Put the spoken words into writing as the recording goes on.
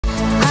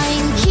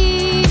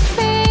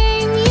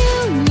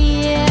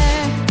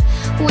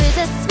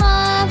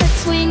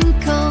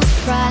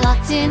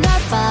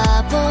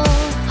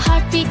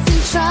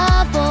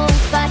trouble,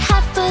 but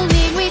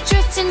happily we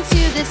drift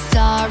into the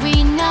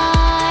starry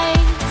night.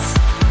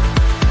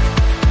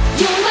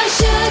 You're my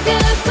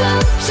sugar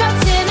boo,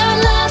 trapped in our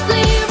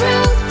lovely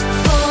room,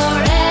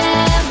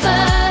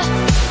 forever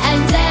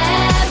and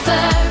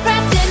ever,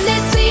 wrapped in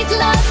this sweet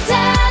love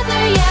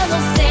tether. Yeah,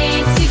 we'll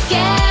stay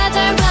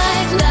together,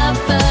 right love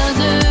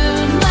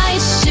balloon, my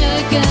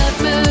sugar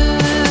boo.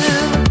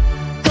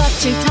 Got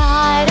you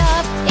tied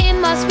up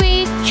in my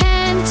sweet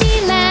candy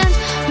land,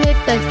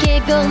 with a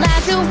giggle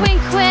and a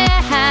wink, we're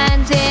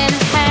hand in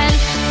hand,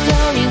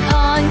 floating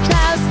on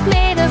clouds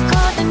made of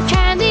cotton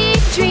candy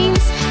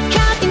dreams,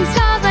 counting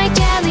stars like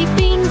jelly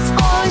beans,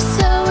 or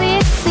so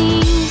it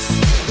seems.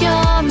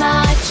 You're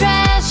my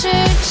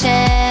treasure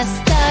chest,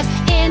 stuck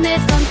in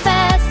it from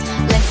fast.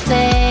 Let's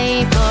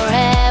play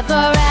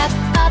forever, wrap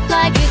up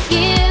like a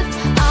gift.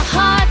 Our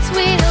hearts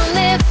will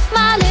live,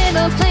 my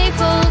little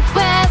playful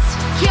quest.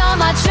 You're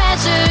my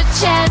treasure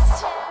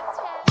chest.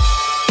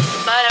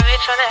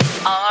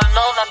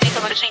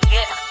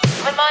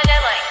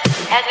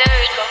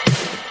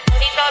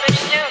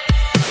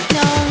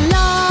 No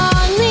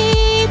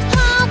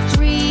lollipop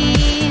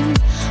dream,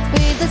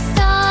 with the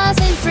stars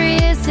and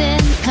frozen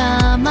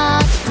come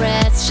up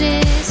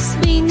precious.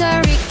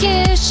 Finger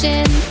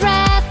ignition,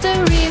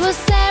 battery will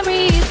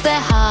carry the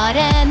heart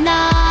and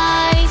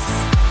eyes.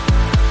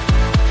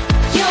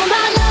 You're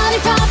my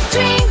lollipop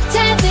dream,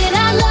 dancing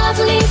our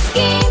lovely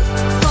scheme,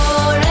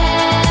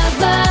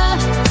 forever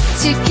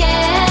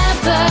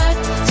together.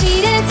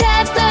 Sweet and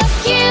dead, the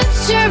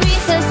future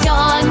is as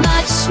you're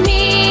much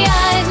me.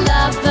 I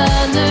love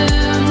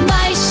balloon,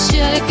 my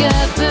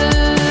sugar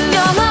boo.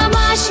 You're my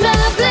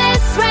marshmallow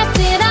bliss, wrapped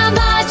in a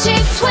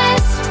magic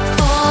twist,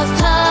 full of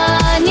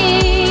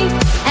honey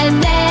and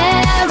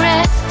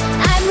aireth,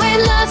 and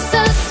with love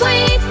so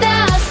sweet,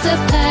 that's the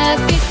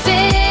perfect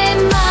fit.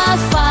 My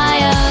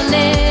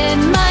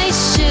violin, my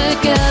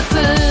sugar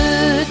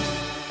boo.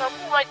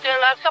 Like the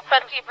last of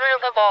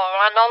the ball,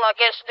 and all I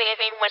guess they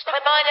even was my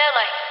mind,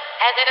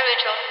 as an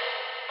original.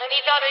 And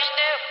these others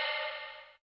too.